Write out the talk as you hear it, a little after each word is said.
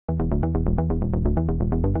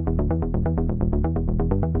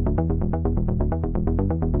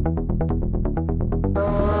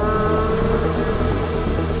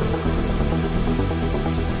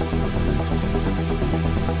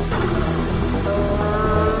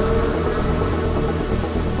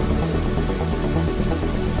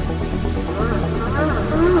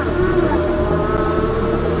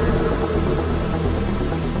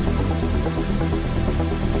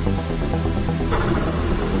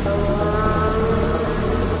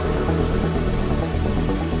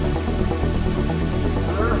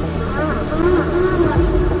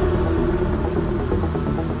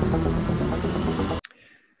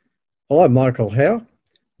Well, I'm Michael Howe,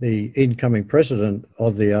 the incoming president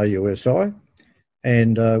of the RUSI.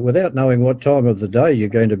 And without knowing what time of the day you're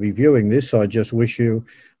going to be viewing this, I just wish you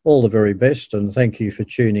all the very best and thank you for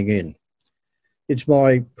tuning in. It's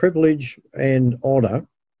my privilege and honour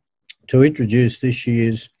to introduce this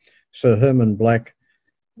year's Sir Herman Black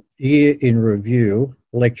Year in Review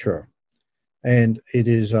lecturer. And it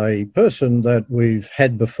is a person that we've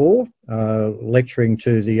had before lecturing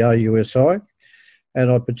to the RUSI. And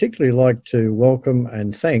I'd particularly like to welcome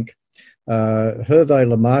and thank Herve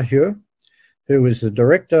Lemahieu, who is the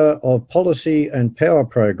Director of Policy and Power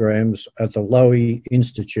Programs at the Lowy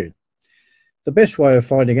Institute. The best way of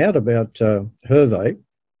finding out about Herve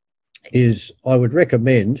is I would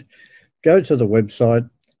recommend go to the website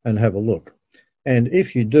and have a look. And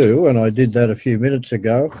if you do, and I did that a few minutes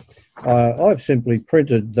ago, I've simply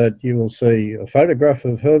printed that you will see a photograph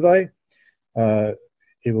of Herve.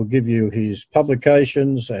 It will give you his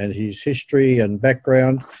publications and his history and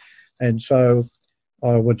background. And so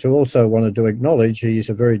I would also wanted to acknowledge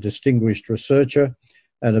he's a very distinguished researcher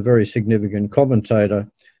and a very significant commentator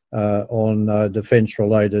on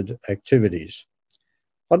defence-related activities.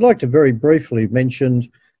 I'd like to very briefly mention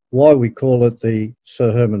why we call it the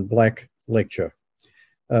Sir Herman Black Lecture.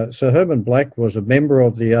 Sir Herman Black was a member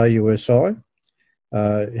of the RUSI.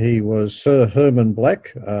 He was Sir Herman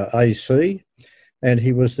Black, AC, and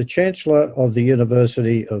he was the Chancellor of the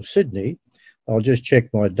University of Sydney. I'll just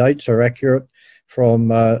check my dates are accurate. From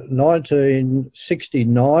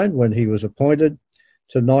 1969, when he was appointed,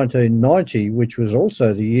 to 1990, which was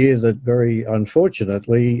also the year that very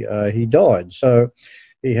unfortunately he died. So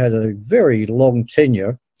he had a very long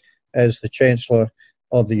tenure as the Chancellor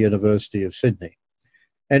of the University of Sydney.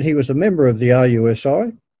 And he was a member of the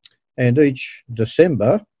RUSI, and each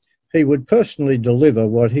December he would personally deliver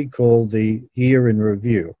what he called the Year in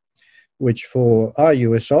Review, which for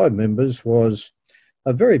RUSI members was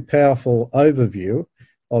a very powerful overview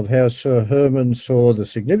of how Sir Herman saw the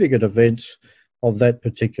significant events of that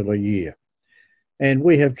particular year. And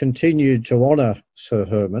we have continued to honour Sir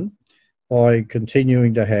Herman by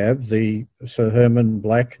continuing to have the Sir Herman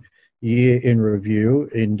Black Year in Review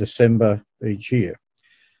in December each year.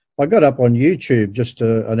 I got up on YouTube just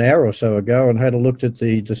an hour or so ago and had a look at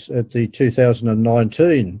the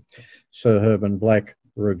 2019 Sir Herman Black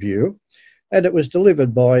Review, and it was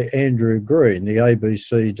delivered by Andrew Green, the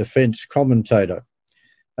ABC defence commentator.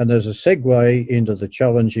 And as a segue into the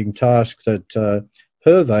challenging task that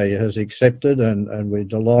Herve has accepted, and we're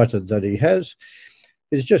delighted that he has,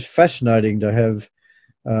 it's just fascinating to have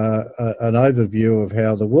an overview of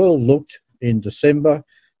how the world looked in December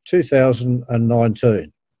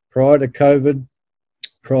 2019. Prior to COVID,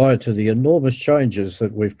 prior to the enormous changes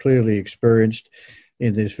that we've clearly experienced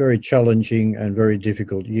in this very challenging and very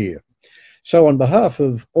difficult year. So on behalf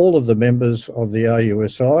of all of the members of the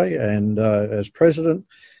RUSI and as President,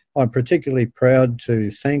 I'm particularly proud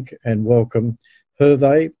to thank and welcome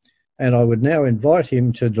Herve, and I would now invite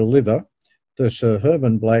him to deliver the Sir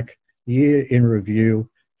Herman Black Year in Review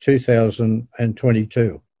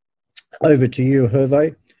 2022. Over to you,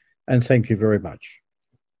 Herve, and thank you very much.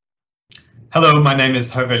 Hello, my name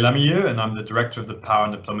is Herve Lemahieu, and I'm the Director of the Power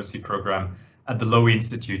and Diplomacy Programme at the Lowy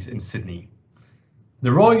Institute in Sydney.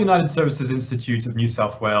 The Royal United Services Institute of New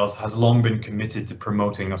South Wales has long been committed to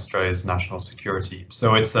promoting Australia's national security.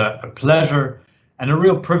 So it's a pleasure and a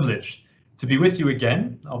real privilege to be with you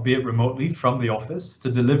again, albeit remotely from the office,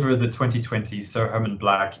 to deliver the 2020 Sir Herman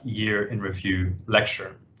Black Year in Review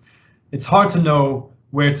lecture. It's hard to know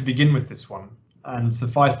where to begin with this one, and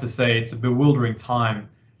suffice to say it's a bewildering time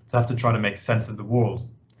to have to try to make sense of the world.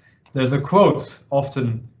 There's a quote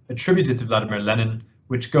often attributed to Vladimir Lenin,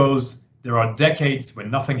 which goes, "There are decades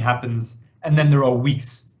when nothing happens, and then there are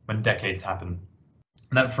weeks when decades happen."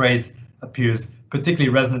 And that phrase appears particularly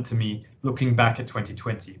resonant to me looking back at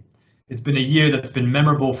 2020. It's been a year that's been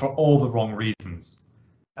memorable for all the wrong reasons.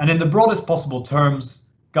 And in the broadest possible terms,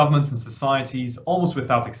 governments and societies, almost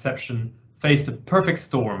without exception, faced a perfect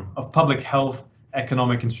storm of public health,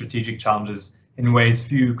 economic and strategic challenges in ways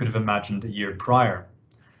few could have imagined a year prior.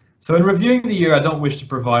 So in reviewing the year, I don't wish to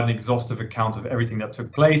provide an exhaustive account of everything that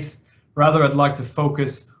took place. Rather, I'd like to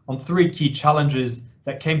focus on three key challenges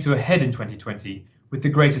that came to a head in 2020 with the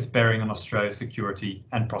greatest bearing on Australia's security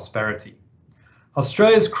and prosperity.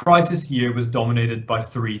 Australia's crisis year was dominated by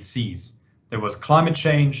three C's. There was climate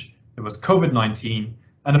change, there was COVID-19,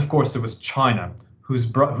 and of course there was China, whose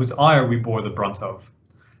ire we bore the brunt of.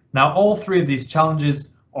 Now, all three of these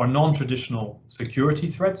challenges are non-traditional security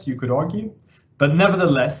threats, you could argue, but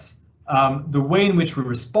nevertheless, the way in which we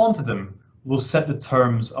respond to them will set the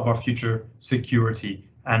terms of our future security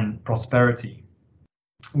and prosperity.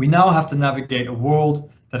 We now have to navigate a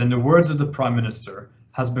world that, in the words of the Prime Minister,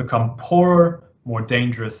 has become poorer, more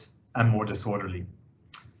dangerous, and more disorderly.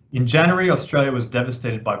 In January, Australia was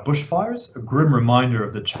devastated by bushfires, a grim reminder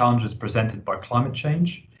of the challenges presented by climate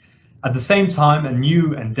change. At the same time, a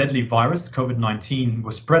new and deadly virus, COVID-19,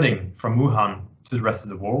 was spreading from Wuhan to the rest of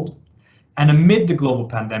the world. And amid the global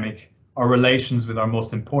pandemic, our relations with our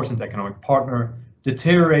most important economic partner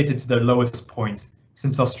deteriorated to their lowest point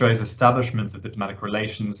since Australia's establishment of diplomatic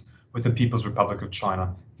relations with the People's Republic of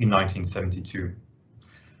China in 1972.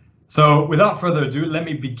 So without further ado, let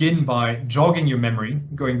me begin by jogging your memory,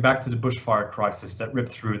 going back to the bushfire crisis that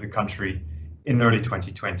ripped through the country in early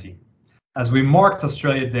 2020. As we marked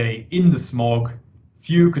Australia Day in the smog,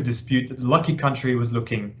 few could dispute that the lucky country was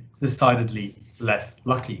looking decidedly less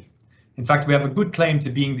lucky. In fact, we have a good claim to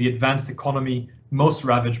being the advanced economy most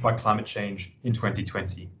ravaged by climate change in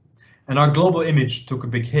 2020. And our global image took a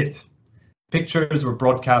big hit. Pictures were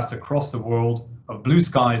broadcast across the world of blue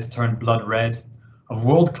skies turned blood red, of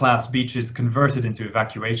world-class beaches converted into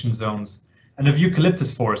evacuation zones, and of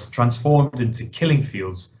eucalyptus forests transformed into killing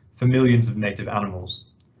fields for millions of native animals.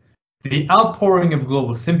 The outpouring of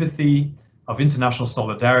global sympathy, of international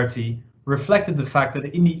solidarity, reflected the fact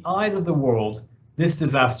that in the eyes of the world, this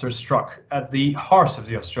disaster struck at the heart of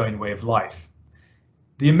the Australian way of life.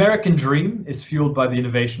 The American dream is fueled by the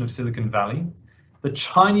innovation of Silicon Valley. The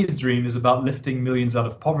Chinese dream is about lifting millions out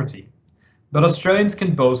of poverty. But Australians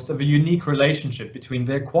can boast of a unique relationship between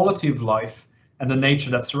their quality of life and the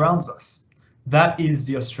nature that surrounds us. That is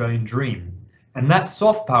the Australian dream. And that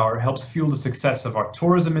soft power helps fuel the success of our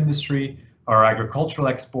tourism industry, our agricultural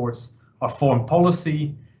exports, our foreign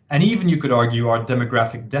policy, and even, you could argue, our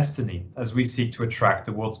demographic destiny as we seek to attract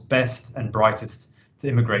the world's best and brightest to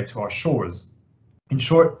immigrate to our shores. In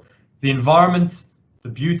short, the environment, the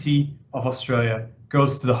beauty of Australia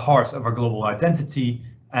goes to the heart of our global identity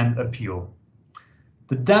and appeal.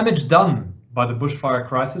 The damage done by the bushfire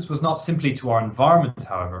crisis was not simply to our environment,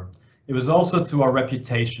 however, it was also to our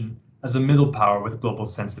reputation as a middle power with global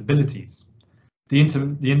sensibilities. The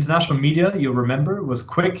international media, you'll remember, was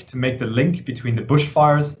quick to make the link between the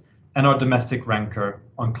bushfires and our domestic rancor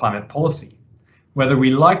on climate policy. Whether we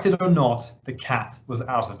liked it or not, the cat was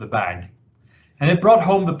out of the bag. And it brought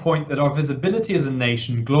home the point that our visibility as a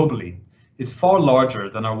nation globally is far larger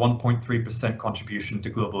than our 1.3% contribution to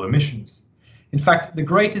global emissions. In fact, the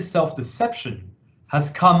greatest self-deception has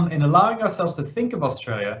come in allowing ourselves to think of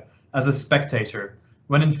Australia as a spectator,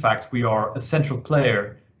 when in fact we are a central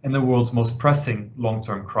player in the world's most pressing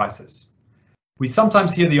long-term crisis. We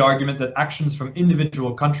sometimes hear the argument that actions from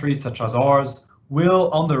individual countries such as ours will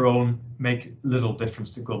on their own make little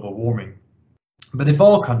difference to global warming. But if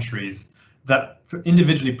all countries that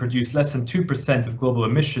individually produce less than 2% of global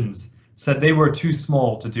emissions said they were too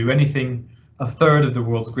small to do anything, a third of the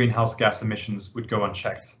world's greenhouse gas emissions would go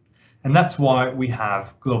unchecked. And that's why we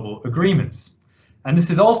have global agreements. And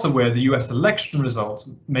this is also where the US election results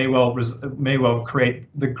may well create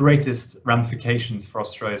the greatest ramifications for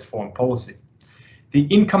Australia's foreign policy. The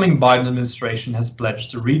incoming Biden administration has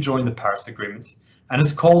pledged to rejoin the Paris Agreement and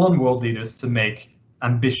has called on world leaders to make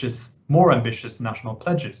more ambitious national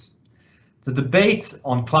pledges. The debate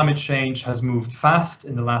on climate change has moved fast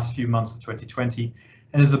in the last few months of 2020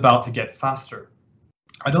 and is about to get faster.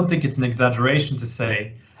 I don't think it's an exaggeration to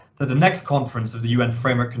say that the next conference of the UN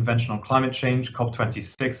Framework Convention on Climate Change,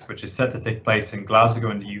 COP26, which is set to take place in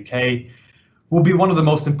Glasgow in the UK, will be one of the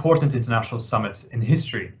most important international summits in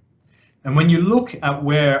history. And when you look at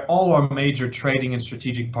where all our major trading and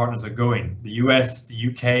strategic partners are going, the US, the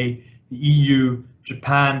UK, the EU,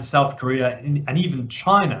 Japan, South Korea, and even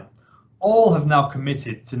China, all have now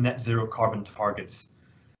committed to net zero carbon targets.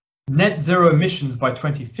 Net zero emissions by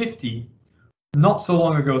 2050, not so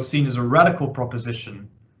long ago seen as a radical proposition,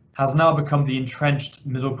 has now become the entrenched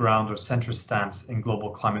middle ground or centrist stance in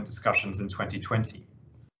global climate discussions in 2020.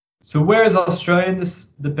 So where is Australia in this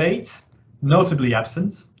debate? Notably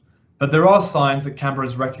absent, but there are signs that Canberra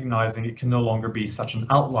is recognizing it can no longer be such an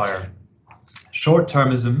outlier.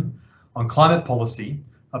 Short-termism on climate policy,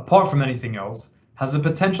 apart from anything else, has the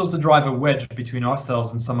potential to drive a wedge between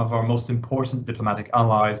ourselves and some of our most important diplomatic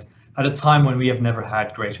allies at a time when we have never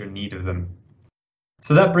had greater need of them.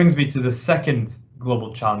 So that brings me to the second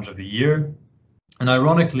global challenge of the year. And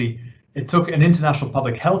ironically, it took an international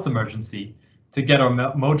public health emergency to get our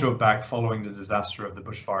mojo back following the disaster of the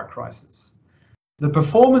bushfire crisis. The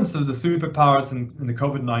performance of the superpowers in the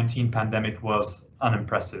COVID-19 pandemic was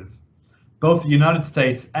unimpressive. Both the United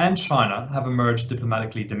States and China have emerged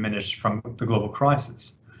diplomatically diminished from the global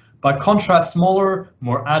crisis. By contrast, smaller,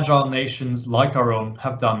 more agile nations like our own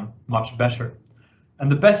have done much better.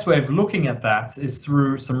 And the best way of looking at that is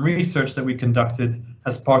through some research that we conducted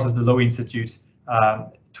as part of the Lowy Institute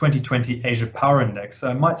 2020 Asia Power Index. So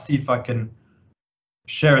I might see if I can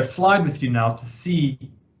share a slide with you now to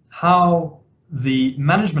see how the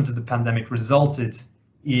management of the pandemic resulted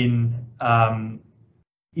in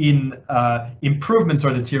improvements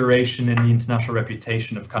or deterioration in the international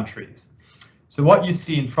reputation of countries. So what you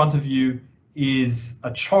see in front of you is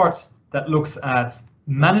a chart that looks at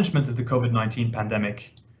management of the COVID-19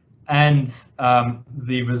 pandemic and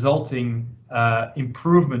the resulting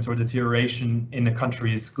improvement or deterioration in a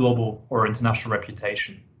country's global or international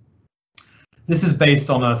reputation. This is based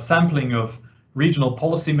on a sampling of regional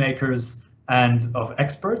policymakers and of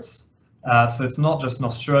experts. So it's not just an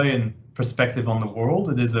Australian perspective on the world,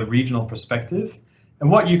 it is a regional perspective. And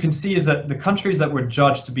what you can see is that the countries that were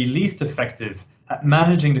judged to be least effective at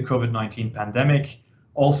managing the COVID-19 pandemic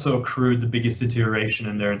also accrued the biggest deterioration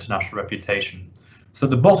in their international reputation. So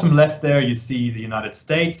the bottom left there, you see the United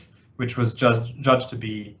States, which was judged to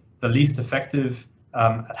be the least effective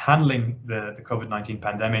at handling the COVID-19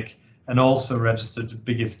 pandemic, and also registered the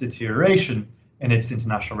biggest deterioration in its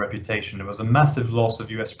international reputation. It was a massive loss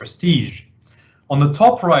of US prestige. On the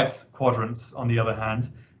top right quadrant, on the other hand,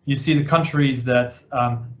 you see the countries that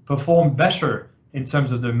performed better in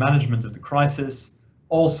terms of their management of the crisis,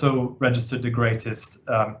 also registered the greatest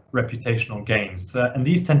reputational gains. And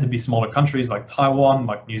these tend to be smaller countries like Taiwan,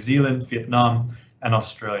 like New Zealand, Vietnam, and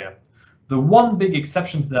Australia. The one big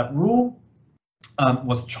exception to that rule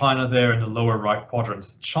was China there in the lower right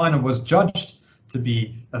quadrant. China was judged to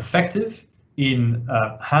be effective in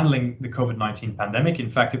handling the COVID-19 pandemic. In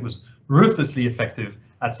fact, it was ruthlessly effective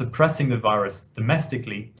at suppressing the virus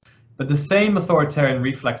domestically, but the same authoritarian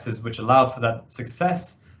reflexes which allowed for that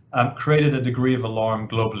success created a degree of alarm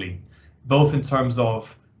globally, both in terms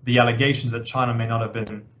of the allegations that China may not have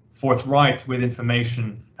been forthright with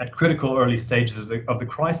information at critical early stages of the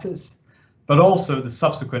crisis, but also the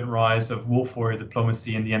subsequent rise of wolf warrior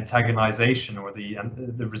diplomacy and the antagonization or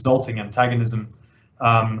the resulting antagonism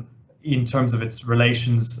in terms of its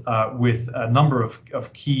relations with a number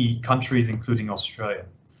of key countries, including Australia.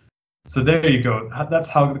 So there you go. That's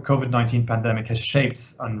how the COVID-19 pandemic has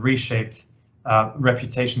shaped and reshaped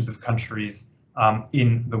reputations of countries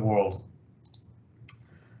in the world.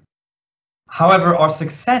 However, our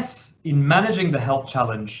success in managing the health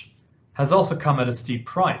challenge has also come at a steep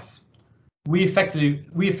price. We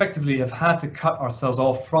effectively have had to cut ourselves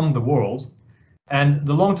off from the world, and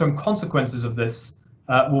the long-term consequences of this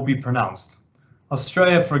will be pronounced.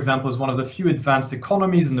 Australia, for example, is one of the few advanced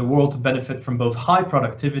economies in the world to benefit from both high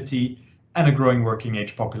productivity and a growing working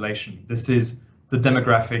age population. This is the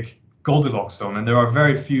demographic Goldilocks zone, and there are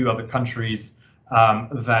very few other countries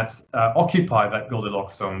that occupy that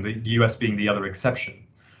Goldilocks zone, the US being the other exception.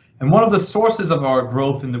 And one of the sources of our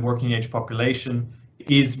growth in the working age population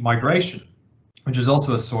is migration, which is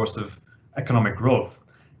also a source of economic growth.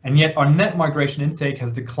 And yet our net migration intake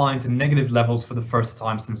has declined to negative levels for the first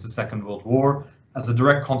time since the Second World War as a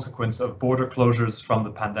direct consequence of border closures from the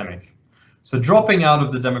pandemic. So dropping out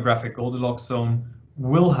of the demographic Goldilocks zone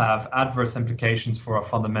will have adverse implications for our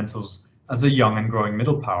fundamentals as a young and growing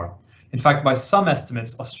middle power. In fact, by some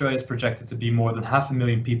estimates, Australia is projected to be more than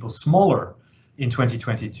 500,000 people smaller in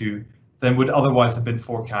 2022 than would otherwise have been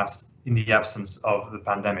forecast in the absence of the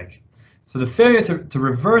pandemic. So the failure to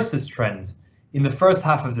reverse this trend in the first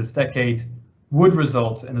half of this decade would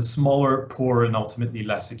result in a smaller, poorer, and ultimately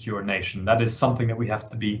less secure nation. That is something that we have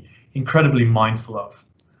to be incredibly mindful of.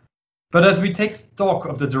 But as we take stock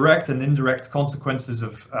of the direct and indirect consequences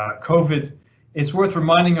of COVID, it's worth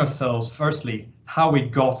reminding ourselves, firstly, how we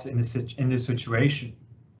got in this situation.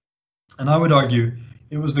 And I would argue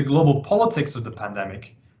it was the global politics of the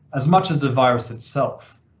pandemic, as much as the virus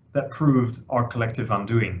itself, that proved our collective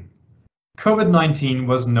undoing. COVID-19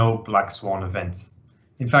 was no black swan event.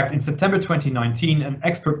 In fact, in September 2019, an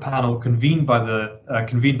expert panel convened by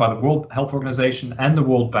the World Health Organization and the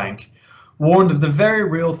World Bank warned of the very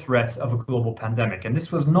real threat of a global pandemic, and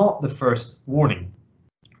this was not the first warning.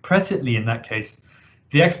 Presciently, in that case,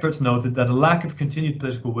 the experts noted that a lack of continued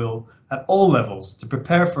political will at all levels to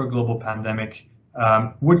prepare for a global pandemic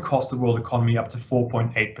would cost the world economy up to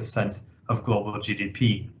 4.8% of global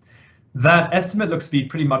GDP. That estimate looks to be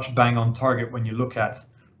pretty much bang on target when you look at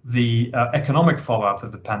the economic fallout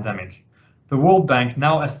of the pandemic. The World Bank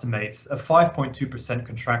now estimates a 5.2%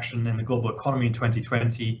 contraction in the global economy in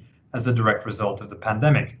 2020 as a direct result of the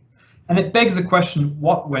pandemic. And it begs the question,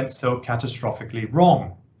 what went so catastrophically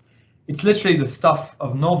wrong? It's literally the stuff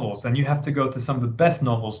of novels, and you have to go to some of the best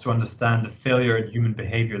novels to understand the failure in human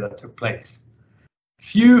behavior that took place.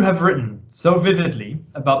 Few have written so vividly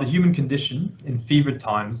about the human condition in fevered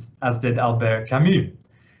times as did Albert Camus.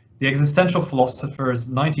 The existential philosopher's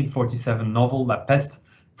 1947 novel La Peste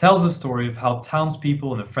tells the story of how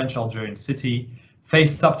townspeople in a French Algerian city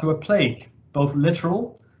faced up to a plague, both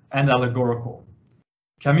literal and allegorical.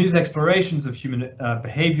 Camus' explorations of human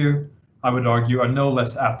behavior, I would argue, are no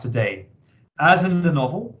less apt today. As in the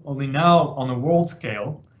novel, only now on a world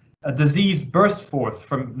scale, a disease burst forth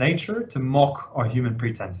from nature to mock our human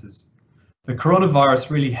pretenses. The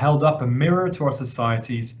coronavirus really held up a mirror to our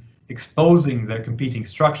societies, exposing their competing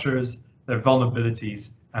structures, their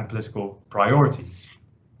vulnerabilities, and political priorities.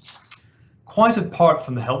 Quite apart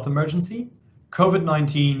from the health emergency,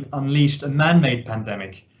 COVID-19 unleashed a man-made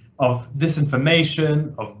pandemic of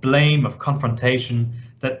disinformation, of blame, of confrontation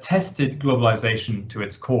that tested globalization to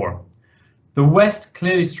its core. The West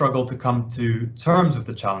clearly struggled to come to terms with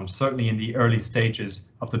the challenge, certainly in the early stages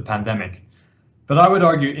of the pandemic. But I would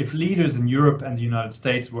argue if leaders in Europe and the United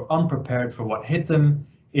States were unprepared for what hit them,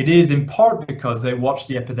 it is in part because they watched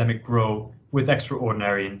the epidemic grow with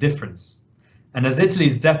extraordinary indifference. And as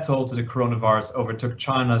Italy's death toll to the coronavirus overtook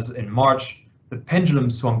China's in March, the pendulum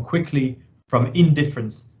swung quickly from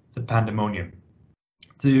indifference to pandemonium.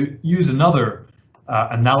 To use another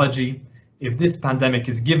analogy, if this pandemic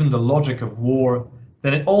is given the logic of war,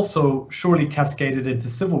 then it also surely cascaded into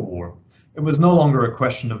civil war. It was no longer a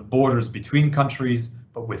question of borders between countries,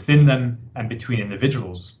 but within them and between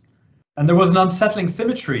individuals. And there was an unsettling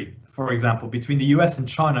symmetry, for example, between the US and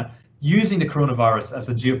China using the coronavirus as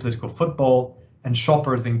a geopolitical football and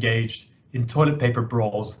shoppers engaged in toilet paper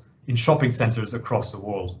brawls in shopping centers across the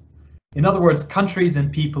world. In other words, countries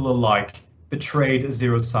and people alike betrayed a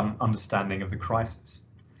zero-sum understanding of the crisis.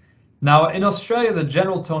 Now, in Australia, the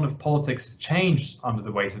general tone of politics changed under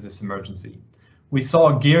the weight of this emergency. We saw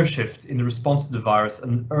a gear shift in the response to the virus at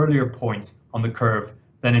an earlier point on the curve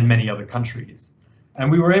than in many other countries. And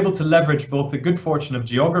we were able to leverage both the good fortune of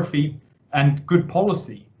geography and good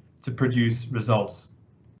policy to produce results.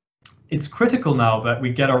 It's critical now that we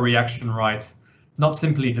get our reaction right, not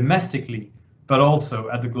simply domestically, but also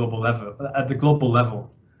at the global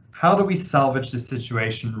level. How do we salvage this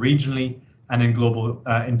situation regionally and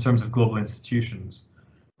in terms of global institutions?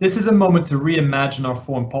 This is a moment to reimagine our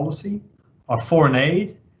foreign policy, our foreign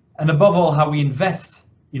aid, and above all, how we invest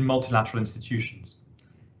in multilateral institutions.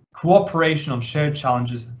 Cooperation on shared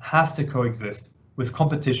challenges has to coexist with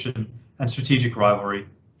competition and strategic rivalry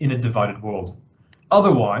in a divided world.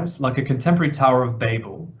 Otherwise, like a contemporary Tower of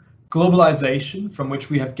Babel, globalization, from which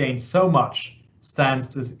we have gained so much, stands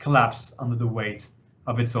to collapse under the weight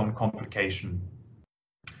of its own complication.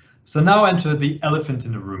 So now enter the elephant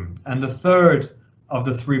in the room, and the third of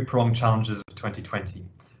the three-pronged challenges of 2020,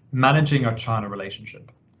 managing our China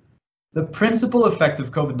relationship. The principal effect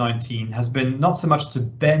of COVID-19 has been not so much to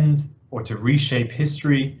bend or to reshape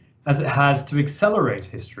history as it has to accelerate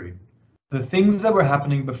history. The things that were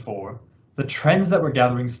happening before, the trends that were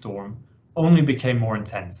gathering storm, only became more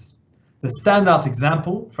intense. The standout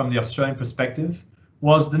example from the Australian perspective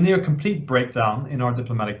was the near complete breakdown in our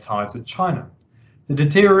diplomatic ties with China. The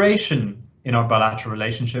deterioration in our bilateral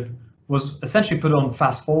relationship was essentially put on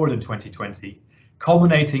fast forward in 2020,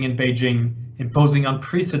 culminating in Beijing imposing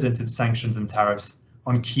unprecedented sanctions and tariffs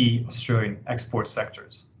on key Australian export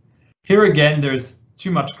sectors. Here again, there's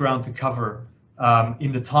too much ground to cover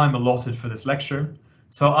in the time allotted for this lecture,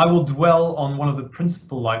 so I will dwell on one of the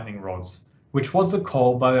principal lightning rods, which was the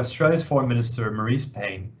call by Australia's Foreign Minister Marise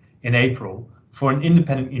Payne in April for an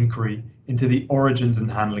independent inquiry into the origins and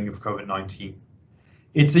handling of COVID-19.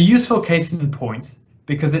 It's a useful case in point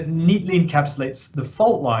because it neatly encapsulates the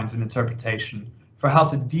fault lines in interpretation for how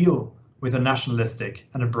to deal with a nationalistic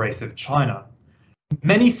and abrasive China.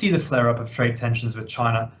 Many see the flare-up of trade tensions with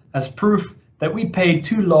China as proof that we paid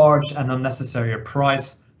too large and unnecessary a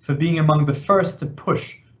price for being among the first to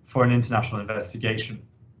push for an international investigation.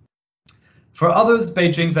 For others,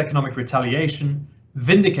 Beijing's economic retaliation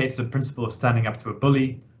vindicates the principle of standing up to a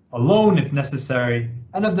bully, alone if necessary,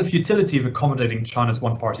 and of the futility of accommodating China's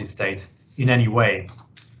one-party state in any way.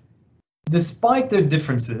 Despite their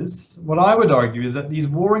differences, what I would argue is that these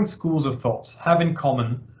warring schools of thought have in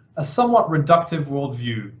common a somewhat reductive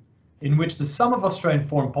worldview in which the sum of Australian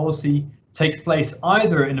foreign policy takes place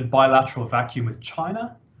either in a bilateral vacuum with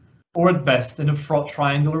China or at best in a fraught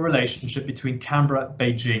triangular relationship between Canberra,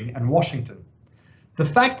 Beijing and Washington. The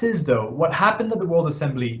fact is, though, what happened at the World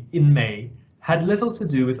Assembly in May had little to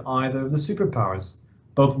do with either of the superpowers.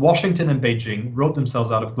 Both Washington and Beijing wrote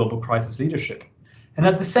themselves out of global crisis leadership. And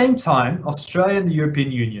at the same time, Australia and the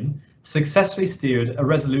European Union successfully steered a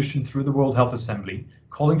resolution through the World Health Assembly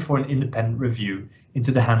calling for an independent review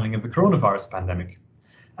into the handling of the coronavirus pandemic.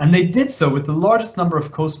 And they did so with the largest number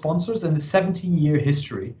of co-sponsors in the 70-year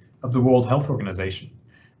history of the World Health Organization,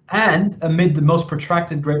 and amid the most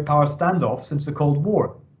protracted great power standoff since the Cold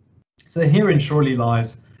War. So herein surely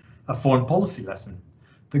lies a foreign policy lesson.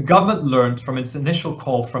 The government learned from its initial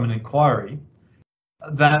call from an inquiry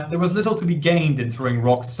that there was little to be gained in throwing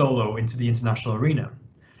rocks solo into the international arena.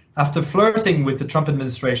 After flirting with the Trump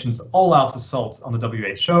administration's all-out assault on the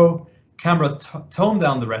WHO, Canberra toned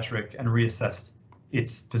down the rhetoric and reassessed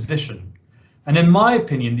its position. And in my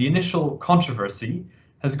opinion, the initial controversy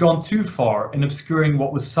has gone too far in obscuring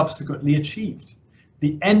what was subsequently achieved.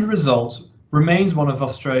 The end result remains one of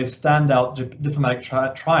Australia's standout diplomatic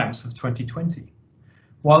triumphs of 2020.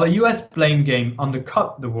 While a US blame game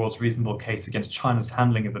undercut the world's reasonable case against China's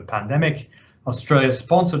handling of the pandemic, Australia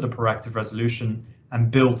sponsored a proactive resolution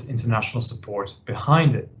and built international support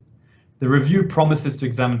behind it. The review promises to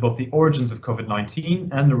examine both the origins of COVID-19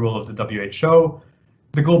 and the role of the WHO.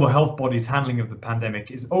 The global health body's handling of the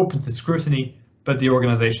pandemic is open to scrutiny, but the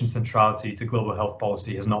organization's centrality to global health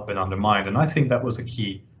policy has not been undermined, and I think that was a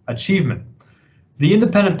key achievement. The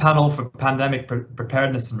independent panel for pandemic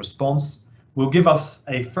preparedness and response will give us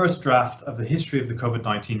a first draft of the history of the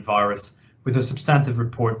COVID-19 virus with a substantive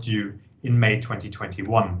report due in May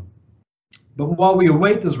 2021. But while we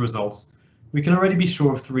await those results, we can already be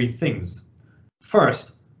sure of three things.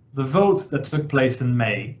 First, the vote that took place in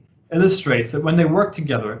May illustrates that when they work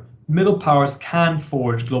together, middle powers can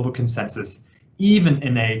forge global consensus, even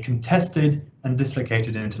in a contested and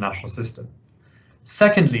dislocated international system.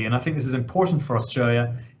 Secondly, and I think this is important for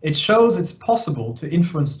Australia, it shows it's possible to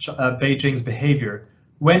influence Beijing's behavior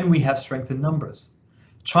when we have strength in numbers.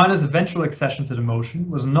 China's eventual accession to the motion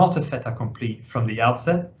was not a fait accompli from the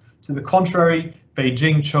outset. To the contrary,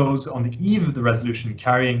 Beijing chose on the eve of the resolution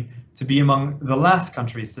carrying to be among the last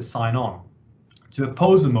countries to sign on. To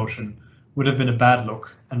oppose the motion would have been a bad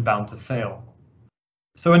look and bound to fail.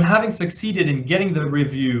 So in having succeeded in getting the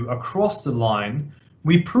review across the line,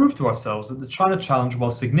 we proved to ourselves that the China challenge, while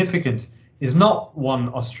significant, is not one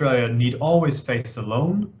Australia need always face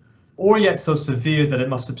alone, or yet so severe that it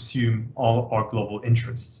must subsume all our global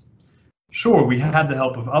interests. Sure, we had the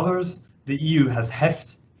help of others. The EU has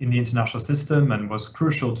heft in the international system and was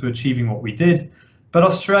crucial to achieving what we did, but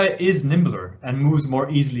Australia is nimbler and moves more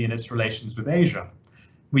easily in its relations with Asia.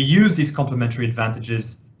 We use these complementary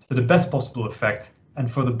advantages to the best possible effect and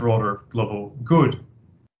for the broader global good.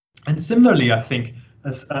 And similarly, I think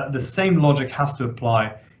the same logic has to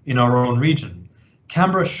apply in our own region.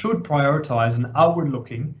 Canberra should prioritize an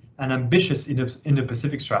outward-looking and ambitious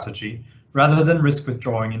Indo-Pacific strategy rather than risk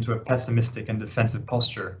withdrawing into a pessimistic and defensive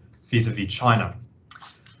posture vis-à-vis China.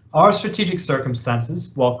 Our strategic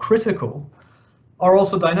circumstances, while critical, are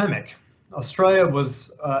also dynamic. Australia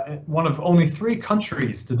was one of only 3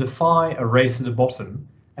 countries to defy a race to the bottom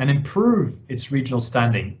and improve its regional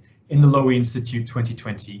standing in the Lowy Institute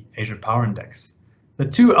 2020 Asia Power Index. The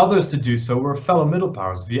 2 others to do so were fellow middle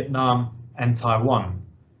powers, Vietnam and Taiwan.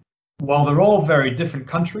 While they're all very different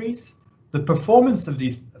countries, the performance of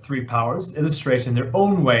these 3 powers illustrate in their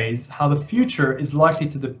own ways how the future is likely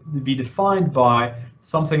to be defined by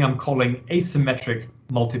something I'm calling asymmetric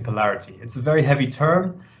multipolarity. It's a very heavy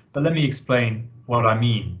term, but let me explain what I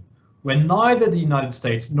mean. When neither the United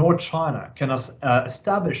States nor China can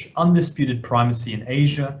establish undisputed primacy in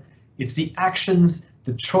Asia, it's the actions,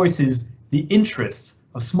 the choices, the interests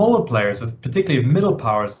of smaller players, particularly of middle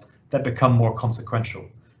powers, that become more consequential.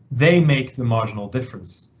 They make the marginal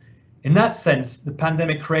difference. In that sense, the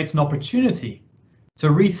pandemic creates an opportunity to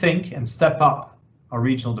rethink and step up our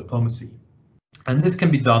regional diplomacy. And this can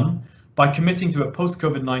be done by committing to a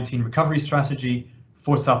post-COVID-19 recovery strategy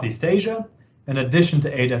for Southeast Asia, in addition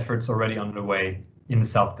to aid efforts already underway in the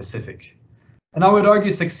South Pacific. And I would argue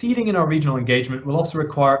succeeding in our regional engagement will also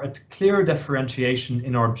require a clearer differentiation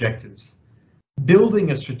in our objectives. Building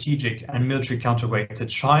a strategic and military counterweight to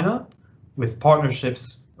China with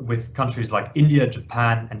partnerships with countries like India,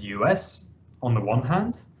 Japan, and US on the one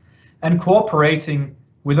hand, and cooperating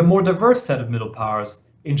with a more diverse set of middle powers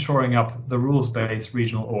in shoring up the rules-based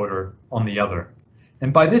regional order on the other.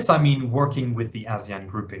 And by this I mean working with the ASEAN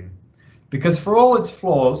grouping. Because for all its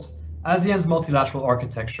flaws, ASEAN's multilateral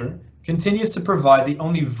architecture continues to provide the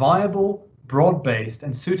only viable, broad-based,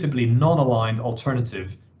 and suitably non-aligned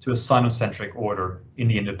alternative to a Sino-centric order in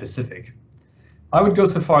the Indo-Pacific. I would go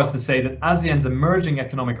so far as to say that ASEAN's emerging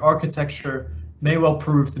economic architecture may well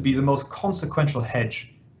prove to be the most consequential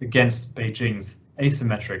hedge against Beijing's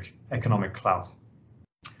asymmetric economic clout.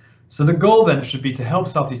 So the goal then should be to help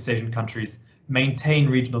Southeast Asian countries maintain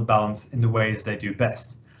regional balance in the ways they do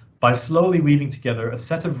best, by slowly weaving together a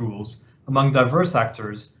set of rules among diverse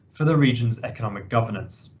actors for the region's economic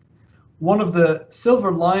governance. one of the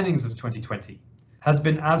silver linings of 2020 has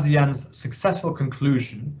been ASEAN's successful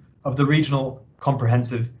conclusion of the Regional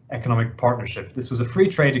Comprehensive Economic Partnership. This was a free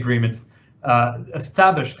trade agreement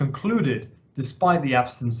concluded despite the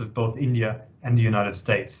absence of both India and the United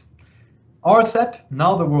States. RCEP,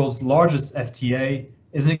 now the world's largest FTA,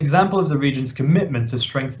 is an example of the region's commitment to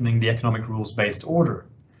strengthening the economic rules-based order.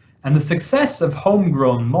 And the success of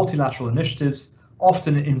homegrown multilateral initiatives,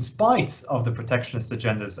 often in spite of the protectionist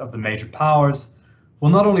agendas of the major powers, will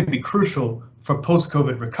not only be crucial for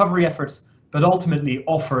post-COVID recovery efforts, but ultimately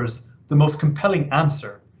offers the most compelling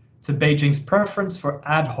answer to Beijing's preference for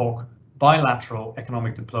ad hoc bilateral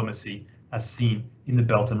economic diplomacy as seen in the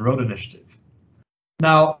Belt and Road Initiative.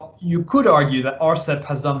 Now, you could argue that RCEP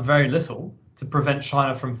has done very little to prevent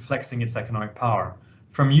China from flexing its economic power,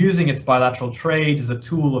 from using its bilateral trade as a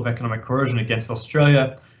tool of economic coercion against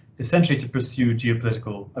Australia, essentially to pursue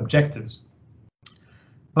geopolitical objectives.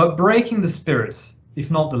 But breaking the spirit,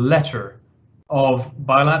 if not the letter, of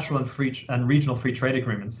bilateral and regional free trade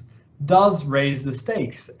agreements does raise the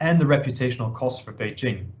stakes and the reputational costs for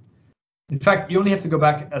Beijing. In fact, you only have to go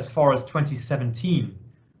back as far as 2017,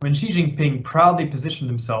 when Xi Jinping proudly positioned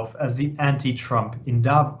himself as the anti-Trump in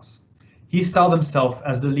Davos. He styled himself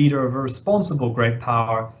as the leader of a responsible great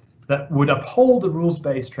power that would uphold the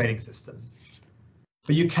rules-based trading system.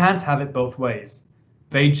 But you can't have it both ways.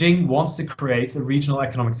 Beijing wants to create a regional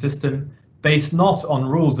economic system based not on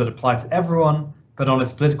rules that apply to everyone, but on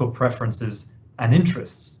its political preferences and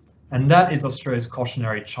interests. And that is Australia's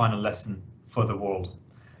cautionary China lesson for the world.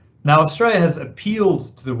 Now, Australia has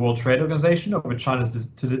appealed to the World Trade Organization over China's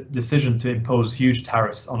decision to impose huge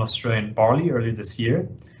tariffs on Australian barley earlier this year.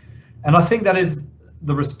 And I think that is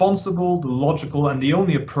the responsible, the logical, and the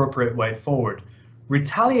only appropriate way forward.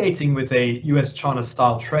 Retaliating with a US-China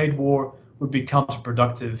style trade war would be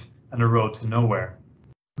counterproductive and a road to nowhere.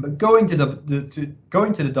 But going to the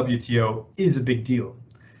WTO is a big deal.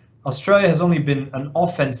 Australia has only been an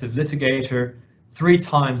offensive litigator 3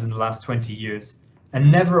 times in the last 20 years, and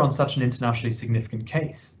never on such an internationally significant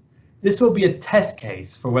case. This will be a test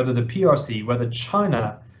case for whether the PRC, whether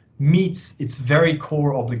China meets its very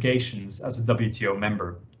core obligations as a WTO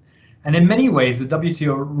member. And in many ways, the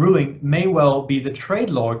WTO ruling may well be the trade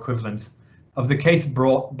law equivalent of the case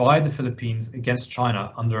brought by the Philippines against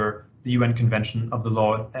China under the UN Convention of the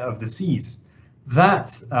Law of the Seas. That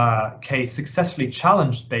case successfully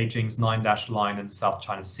challenged Beijing's 9-dash line in the South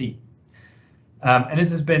China Sea. And this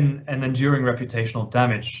has been an enduring reputational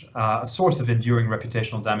damage, a source of enduring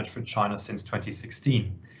reputational damage for China since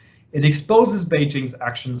 2016. It exposes Beijing's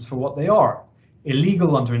actions for what they are,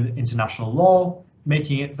 illegal under international law,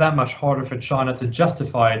 making it that much harder for China to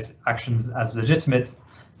justify its actions as legitimate,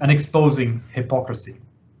 and exposing hypocrisy.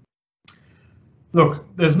 Look,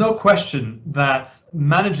 there's no question that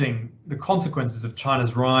managing the consequences of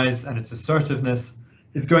China's rise and its assertiveness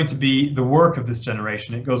is going to be the work of this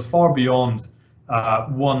generation. It goes far beyond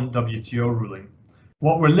one WTO ruling.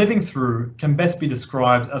 What we're living through can best be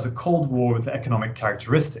described as a Cold War with economic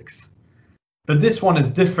characteristics. But this one is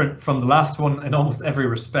different from the last one in almost every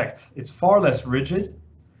respect. It's far less rigid.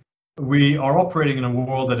 We are operating in a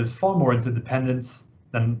world that is far more interdependent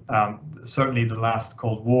than certainly the last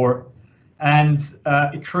Cold War. And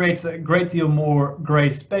it creates a great deal more grey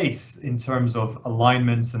space in terms of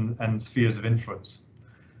alignments and spheres of influence.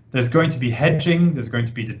 There's going to be hedging, there's going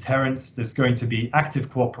to be deterrence, there's going to be active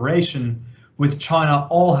cooperation with China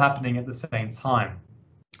all happening at the same time.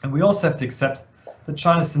 And we also have to accept that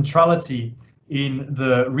China's centrality in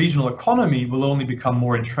the regional economy will only become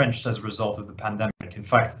more entrenched as a result of the pandemic. In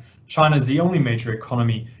fact, China is the only major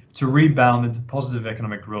economy to rebound into positive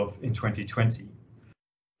economic growth in 2020.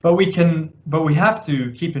 But we have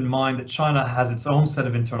to keep in mind that China has its own set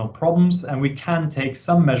of internal problems, and we can take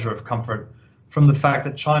some measure of comfort from the fact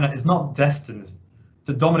that China is not destined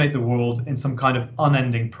to dominate the world in some kind of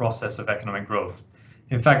unending process of economic growth.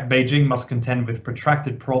 In fact, Beijing must contend with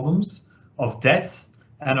protracted problems of debt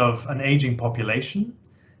and of an aging population,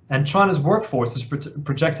 and China's workforce is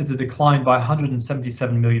projected to decline by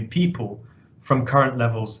 177 million people from current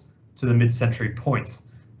levels to the mid-century point.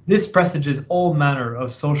 This presages all manner of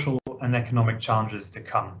social and economic challenges to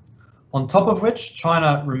come. On top of which,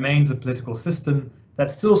 China remains a political system that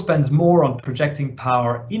still spends more on projecting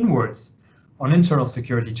power inwards on internal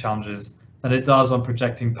security challenges than it does on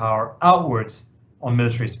projecting power outwards on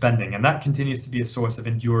military spending. And that continues to be a source of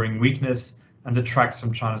enduring weakness and detracts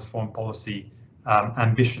from China's foreign policy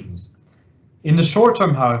ambitions. In the short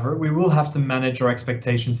term, however, we will have to manage our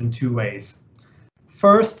expectations in 2 ways.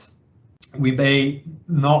 First, we may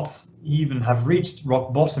not even have reached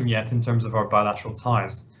rock bottom yet in terms of our bilateral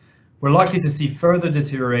ties. We're likely to see further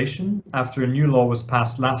deterioration after a new law was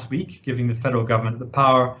passed last week, giving the federal government the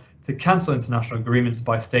power to cancel international agreements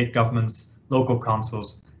by state governments, local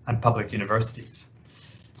councils, and public universities.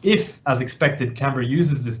 If, as expected, Canberra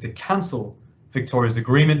uses this to cancel Victoria's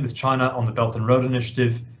agreement with China on the Belt and Road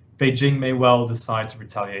Initiative, Beijing may well decide to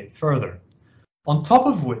retaliate further. On top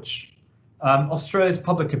of which, Australia's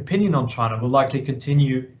public opinion on China will likely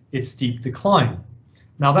continue its steep decline.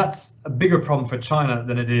 Now, that's a bigger problem for China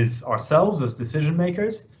than it is ourselves as decision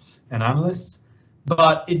makers and analysts,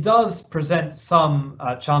 but it does present some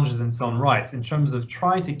challenges in its own rights in terms of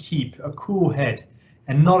trying to keep a cool head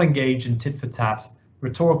and not engage in tit-for-tat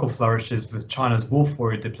rhetorical flourishes with China's wolf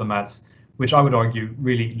warrior diplomats, which I would argue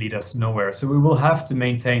really lead us nowhere. So we will have to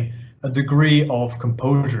maintain a degree of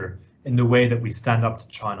composure in the way that we stand up to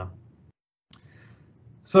China.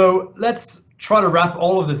 So let's try to wrap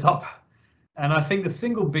all of this up. And I think the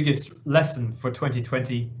single biggest lesson for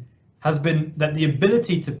 2020 has been that the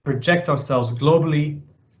ability to project ourselves globally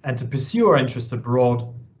and to pursue our interests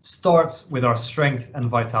abroad starts with our strength and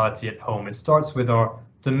vitality at home. It starts with our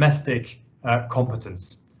domestic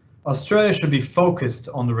competence. Australia should be focused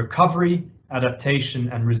on the recovery, adaptation,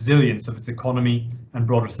 and resilience of its economy and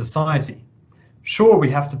broader society. Sure,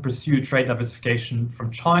 we have to pursue trade diversification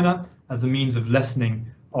from China as a means of lessening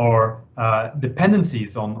our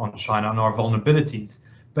dependencies on China and our vulnerabilities,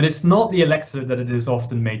 but it's not the elixir that it is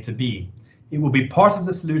often made to be. It will be part of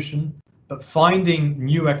the solution, but finding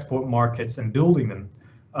new export markets and building them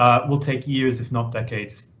will take years, if not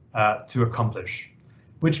decades, to accomplish.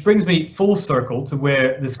 Which brings me full circle to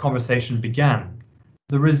where this conversation began.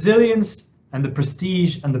 The resilience and the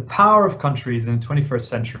prestige and the power of countries in the 21st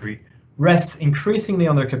century rests increasingly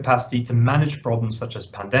on their capacity to manage problems such as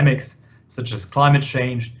pandemics, such as climate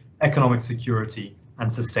change, economic security,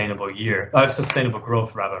 and sustainable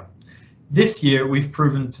growth rather. This year, we've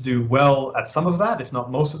proven to do well at some of that, if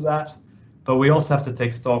not most of that, but we also have to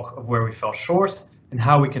take stock of where we fell short and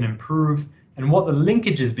how we can improve and what the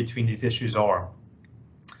linkages between these issues are.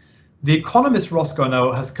 The economist Ross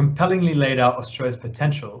Garnaut has compellingly laid out Australia's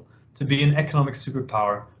potential to be an economic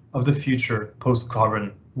superpower of the future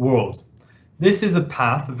post-carbon world. This is a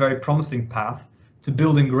path, a very promising path, to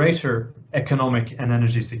building greater economic and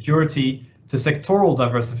energy security, to sectoral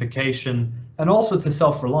diversification, and also to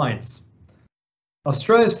self-reliance.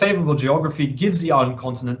 Australia's favourable geography gives the island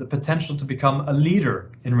continent the potential to become a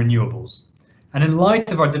leader in renewables. And in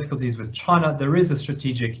light of our difficulties with China, there is a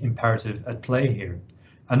strategic imperative at play here.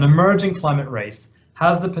 An emerging climate race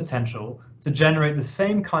has the potential to generate the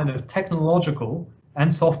same kind of technological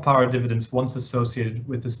and soft power dividends once associated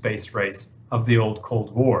with the space race of the old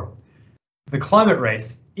Cold War. The climate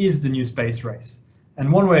race is the new space race.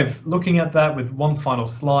 And one way of looking at that with one final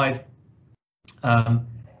slide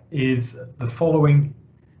is the following,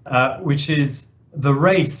 which is the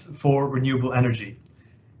race for renewable energy.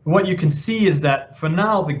 And what you can see is that for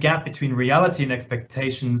now, the gap between reality and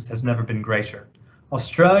expectations has never been greater.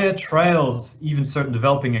 Australia trails even certain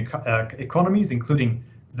developing economies, including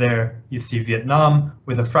there you see Vietnam,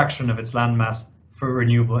 with a fraction of its landmass for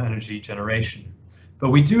renewable energy generation. But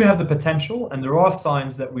we do have the potential, and there are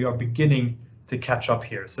signs that we are beginning to catch up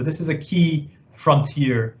here. So this is a key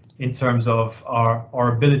frontier in terms of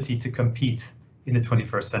our ability to compete in the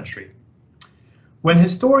 21st century. When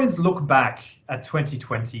historians look back at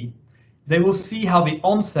 2020, they will see how the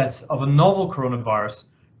onset of a novel coronavirus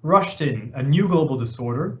rushed in a new global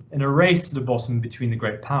disorder in a race to the bottom between the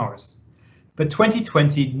great powers. But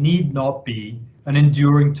 2020 need not be an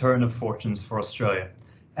enduring turn of fortunes for Australia.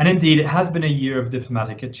 And indeed, it has been a year of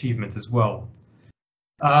diplomatic achievement as well.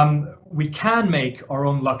 We can make our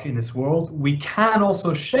own luck in this world. We can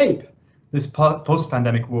also shape this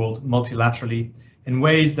post-pandemic world multilaterally in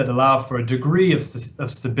ways that allow for a degree of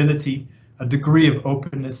stability, a degree of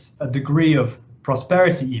openness, a degree of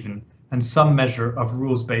prosperity even, and some measure of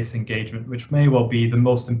rules-based engagement, which may well be the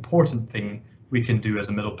most important thing we can do as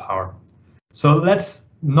a middle power. So let's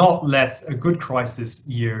not let a good crisis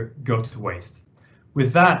year go to waste.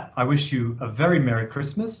 With that, I wish you a very Merry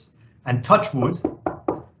Christmas and, touch wood,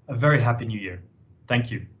 a very Happy New Year.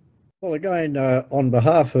 Thank you. Well, again, on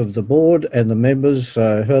behalf of the board and the members,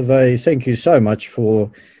 Herve, thank you so much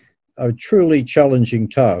for a truly challenging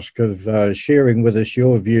task of sharing with us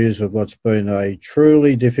your views of what's been a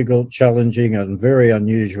truly difficult, challenging and very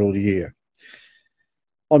unusual year.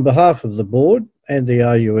 On behalf of the board and the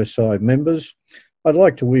RUSI members, I'd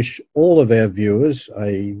like to wish all of our viewers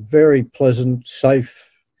a very pleasant,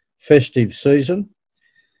 safe, festive season.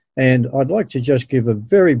 And I'd like to just give a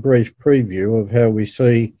very brief preview of how we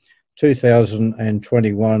see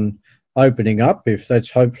 2021 opening up, if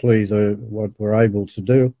that's hopefully what we're able to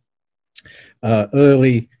do.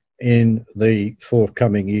 early in the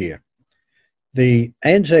forthcoming year. The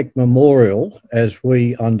Anzac Memorial, as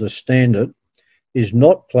we understand it, is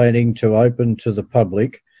not planning to open to the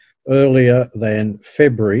public earlier than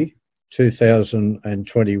February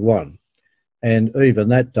 2021. And even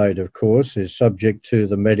that date, of course, is subject to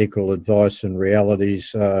the medical advice and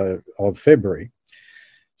realities of February.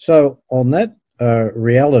 So on that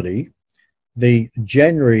reality, the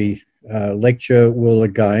January lecture will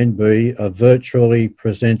again be a virtually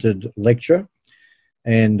presented lecture.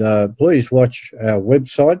 And please watch our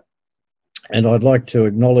website. And I'd like to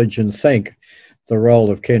acknowledge and thank the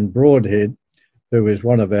role of Ken Broadhead, who is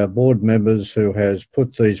one of our board members who has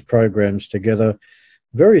put these programs together,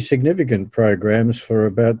 very significant programs for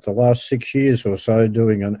about the last 6 years or so,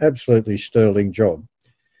 doing an absolutely sterling job.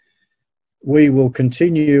 We will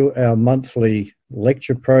continue our monthly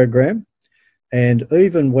lecture program, and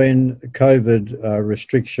even when COVID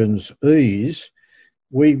restrictions ease,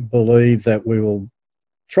 we believe that we will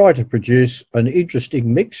try to produce an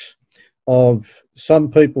interesting mix of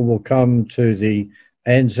some people will come to the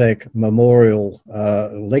Anzac Memorial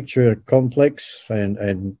lecture complex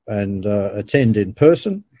and attend in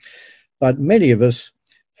person, but many of us,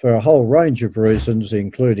 for a whole range of reasons,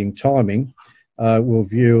 including timing, will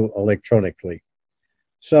view electronically.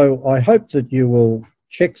 So I hope that you will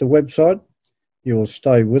check the website, you will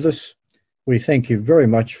stay with us. We thank you very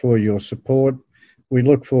much for your support. We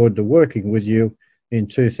look forward to working with you in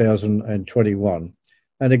 2021.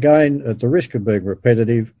 And again, at the risk of being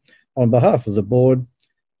repetitive, on behalf of the board,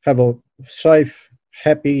 have a safe,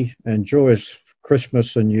 happy and joyous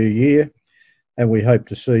Christmas and New Year, and we hope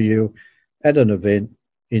to see you at an event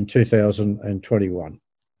in 2021.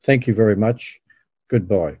 Thank you very much.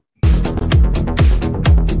 Goodbye.